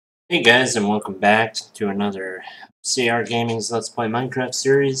Hey guys, and welcome back to another CR Gaming's Let's Play Minecraft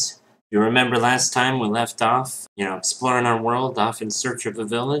series. You remember last time we left off, exploring our world off in search of a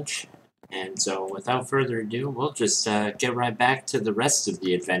village. And so without further ado, we'll just get right back to the rest of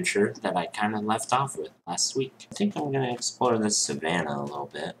the adventure that I kind of left off with last week. I think I'm going to explore this savannah a little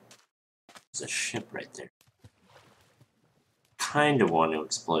bit. There's a ship right there. Kind of want to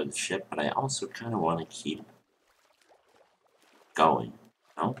explore the ship, but I also kind of want to keep going.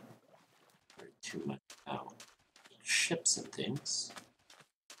 No? Too much about ships and things.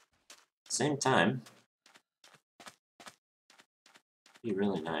 Same time, it'd be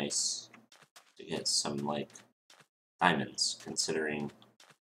really nice to get some, like, diamonds, considering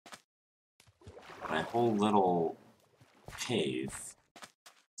my whole little cave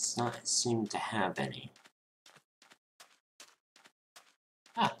does not seem to have any.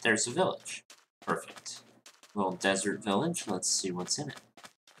 Ah, there's a village. Perfect. Little desert village. Let's see what's in it.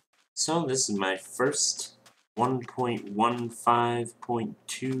 So this is my first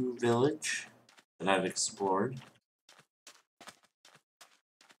 1.15.2 village that I've explored,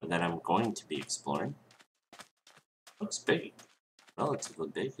 or that I'm going to be exploring. Looks big, relatively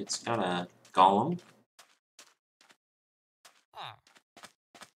big. It's got a golem.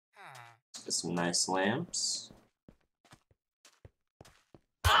 It's got some nice lamps.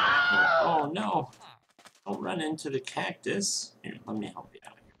 Oh no! Don't run into the cactus. Here, let me help you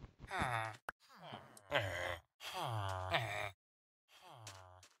out.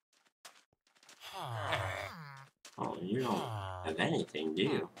 Oh, you don't have anything, do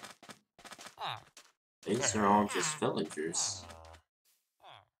you? These are all just villagers.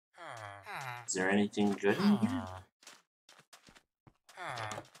 Is there anything good in here?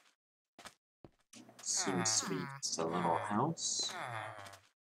 Seems to be just a little house.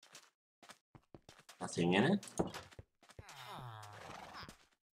 Nothing in it.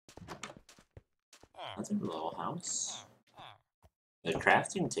 Another little house. A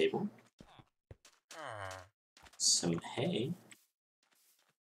crafting table. Some hay.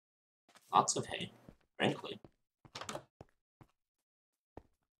 Lots of hay, frankly.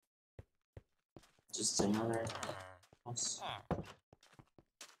 Just another house.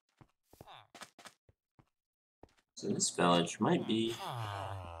 So this village might be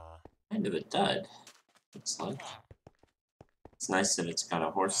kind of a dud, looks like. It's nice that it's got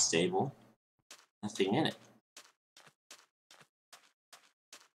a horse stable. Nothing in it.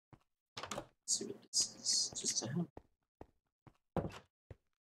 Let's see what this is. Just a house.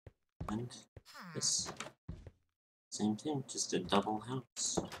 And this. Same thing, just a double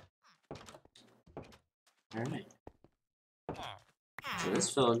house. Alright. So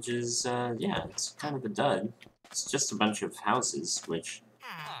this village is, yeah, it's kind of a dud. It's just a bunch of houses, which,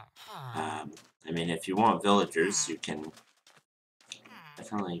 I mean, if you want villagers, you can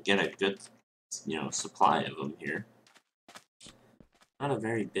definitely get a good, supply of them here. Not a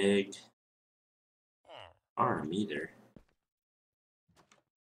very big farm either.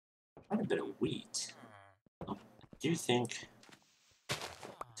 Quite a bit of wheat. I do think I'll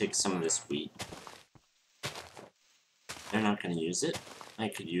take some of this wheat. They're not going to use it. I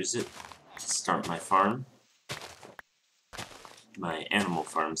could use it to start my farm. My animal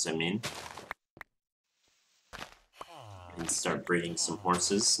farms, I mean. And start breeding some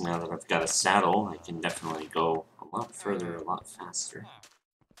horses. Now that I've got a saddle, I can definitely go a lot further, a lot faster.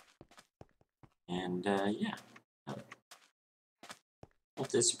 And, yeah. I'm not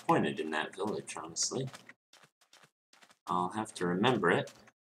disappointed in that village, honestly. I'll have to remember it.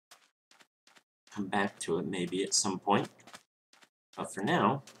 Come back to it maybe at some point. But for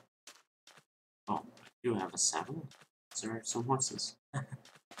now... Oh, I do have a saddle. These are some horses.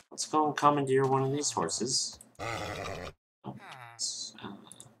 Let's go and commandeer one of these horses. Oh,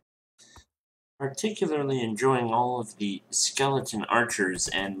 particularly enjoying all of the skeleton archers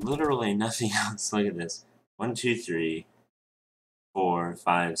and literally nothing else. Look at this. 1, 2, 3, 4,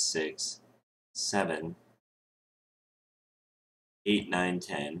 5, 6, 7, 8, 9,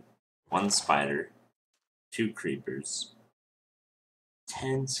 10. 1 spider. 2 creepers.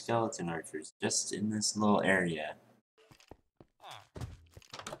 10 skeleton archers just in this little area.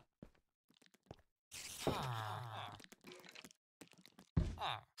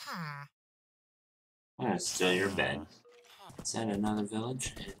 I'm gonna steal your bed. Is that another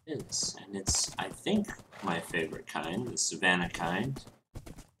village? It is. And it's, I think, my favorite kind, the savannah kind.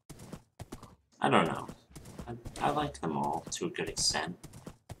 I don't know. I like them all to a good extent.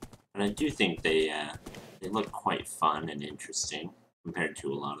 But I do think they look quite fun and interesting compared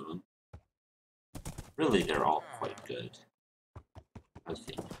to a lot of them. Really, they're all quite good. I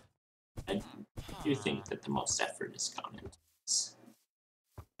think. I do think that the most effort is gone into this.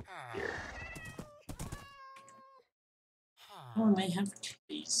 Oh, and they have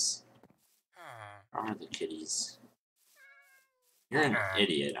kitties. Where are the kitties? You're an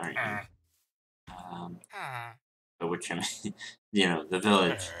idiot, aren't you? But which I mean, you know, the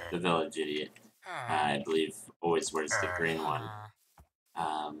village idiot. I believe always wears the green one.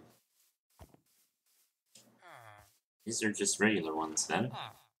 These are just regular ones then.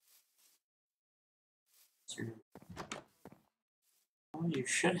 Oh, you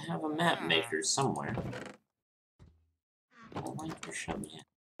should have a map maker somewhere. I don't like your show yet.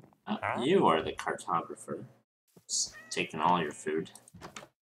 Oh, you are the cartographer. Just taking all your food.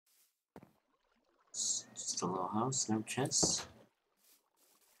 Just a little house, no chests.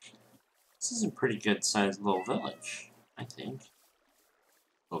 This is a pretty good sized little village, I think.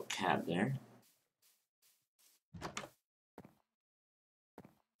 Little cat there.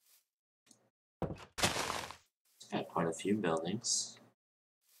 It's got quite a few buildings.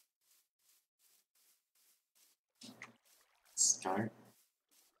 Let's start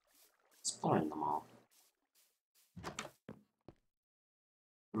exploring them all.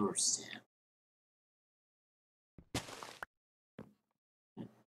 Brewer stand.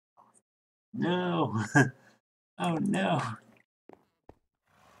 No! Oh no!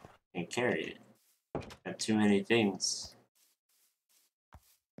 Can't carry it. Got too many things.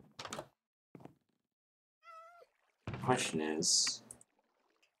 The question is,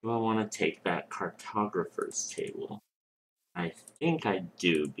 do I want to take that cartographer's table? I think I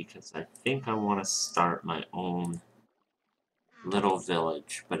do, because I think I want to start my own little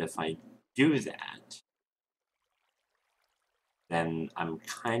village, but if I do that, then I'm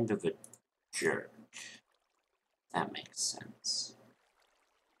kind of a jerk. That makes sense.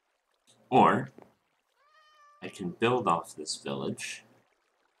 Or, I can build off this village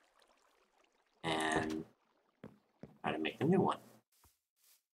and try to make a new one.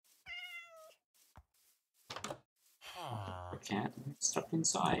 Poor cat, stuck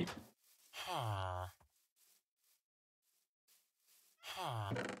inside.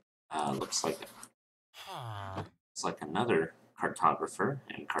 Looks like another cartographer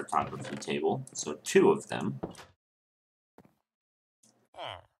and cartography table, so two of them.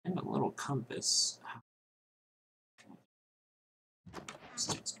 And a little compass.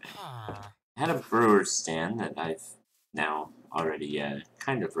 I had a brewer stand that I've now already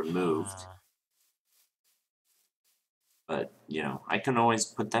kind of removed. But, you know, I can always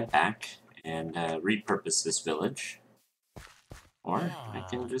put that back and repurpose this village. Or I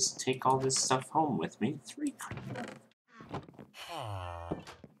can just take all this stuff home with me. 3 cards. What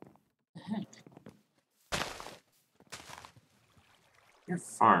the heck? Your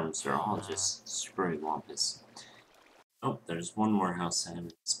farms are all just screwwampus. Oh, there's one more house I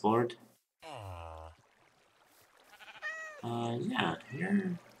haven't explored. Yeah,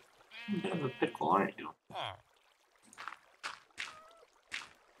 you're a bit of a pickle, aren't you?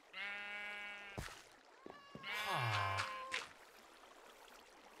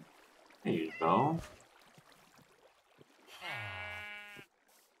 There you go.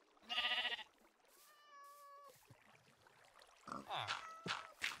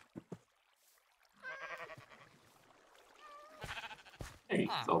 There you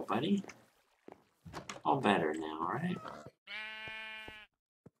go, buddy. All better now, right?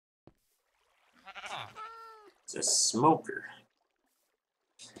 It's a smoker.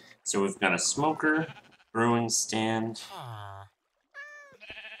 So we've got a smoker, brewing stand,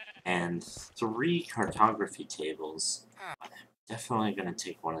 and 3 cartography tables. I'm definitely gonna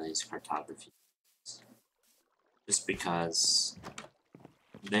take one of these cartography tables. Just because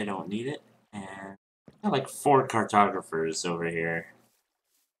they don't need it, and I got like 4 cartographers over here.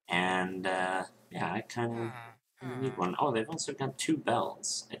 And yeah, I kind of need one. Oh, they've also got 2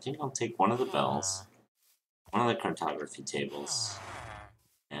 bells. I think I'll take one of the bells, one of the cartography tables,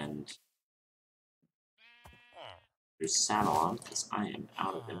 and there's saddle on because I am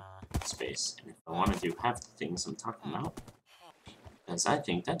out of space. And if I want to do half the things I'm talking about, because I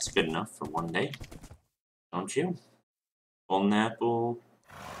think that's good enough for one day, don't you? Golden apple,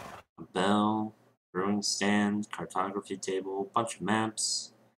 a bell, brewing stand, cartography table, bunch of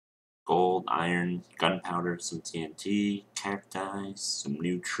maps. Gold, iron, gunpowder, some TNT, cacti, some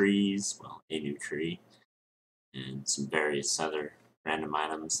new trees, well, a new tree, and some various other random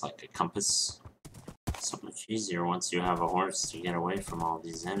items like a compass. So much easier once you have a horse to get away from all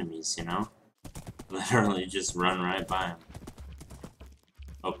these enemies, you know? Literally just run right by them.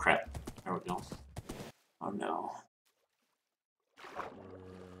 Oh crap, there we go. Oh no.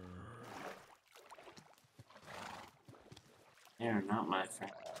 They are not my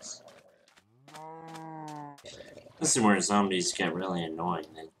friends. This is where zombies get really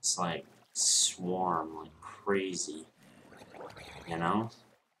annoying. They just like swarm like crazy. You know?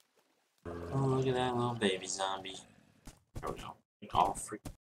 Oh, look at that little baby zombie. There we go. Like all freak.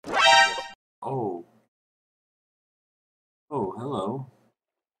 Oh. Oh, hello.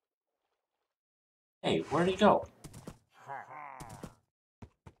 Hey, where'd he go?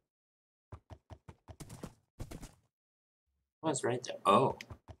 Was right there. Oh.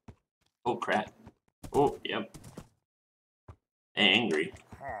 Oh, crap. Oh, yep. Angry.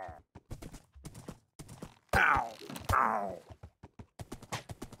 Ow! Ow!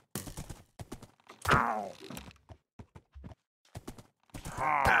 Ow!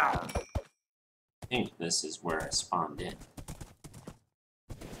 I think this is where I spawned in.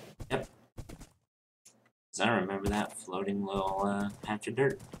 Yep. Because I remember that floating little patch of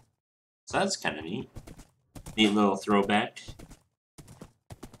dirt. So that's kind of neat. Neat little throwback.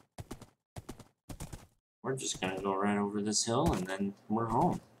 We're just going to go right over this hill and then we're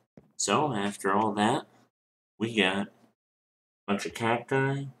home. So, after all that, we got a bunch of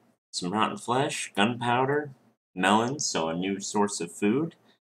cacti, some rotten flesh, gunpowder, melons, so a new source of food,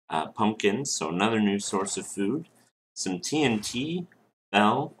 pumpkins, so another new source of food, some TNT,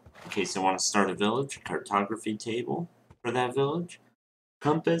 bell, in case I want to start a village, a cartography table for that village,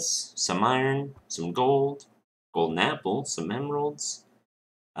 compass, some iron, some gold, golden apple, some emeralds,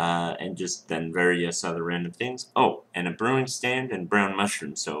 and just then various other random things. Oh, and a brewing stand and brown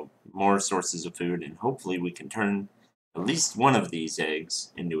mushrooms, so more sources of food, and hopefully we can turn at least one of these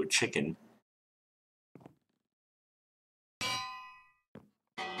eggs into a chicken.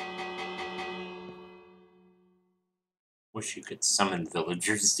 Wish you could summon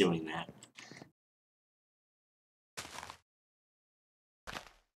villagers doing that.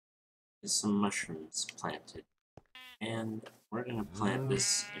 There's some mushrooms planted. And we're gonna plant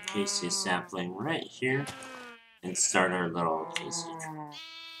this acacia sapling right here and start our little acacia tree.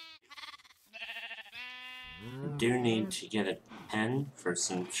 I do need to get a pen for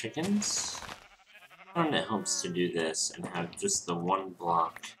some chickens. And it helps to do this and have just the one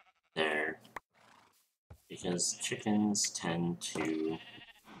block there, because chickens tend to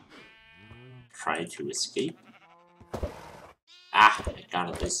try to escape. Ah, I got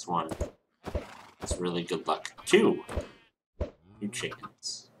at least one. That's really good luck. Two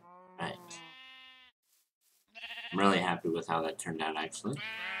chickens. Right. I'm really happy with how that turned out, actually.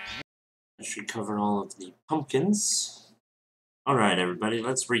 I should cover all of the pumpkins. Alright, everybody,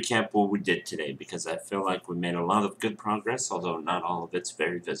 let's recap what we did today, because I feel like we made a lot of good progress, although not all of it's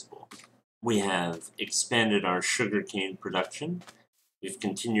very visible. We have expanded our sugarcane production. We've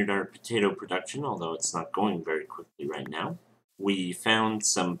continued our potato production, although it's not going very quickly right now. We found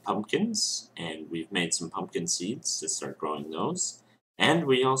some pumpkins, and we've made some pumpkin seeds to start growing those. And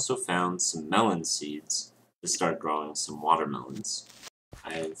we also found some melon seeds to start growing some watermelons.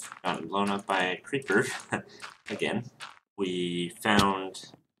 I've gotten blown up by a creeper again. We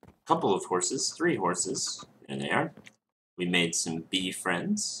found a couple of horses, 3 horses. There they are. We made some bee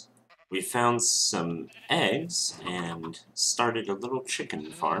friends. We found some eggs and started a little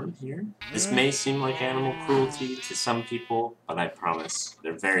chicken farm here. This may seem like animal cruelty to some people, but I promise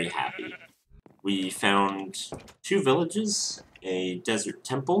they're very happy. We found 2 villages, a desert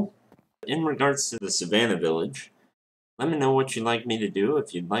temple. In regards to the Savannah village, let me know what you'd like me to do.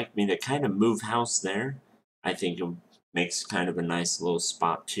 If you'd like me to kind of move house there, I think it makes kind of a nice little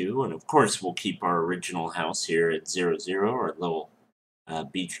spot too. And of course, we'll keep our original house here at 00, our little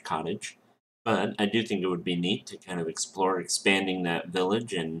beach cottage. But I do think it would be neat to kind of explore expanding that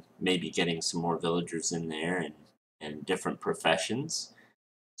village and maybe getting some more villagers in there and different professions.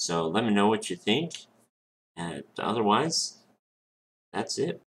 So let me know what you think. And otherwise, that's it.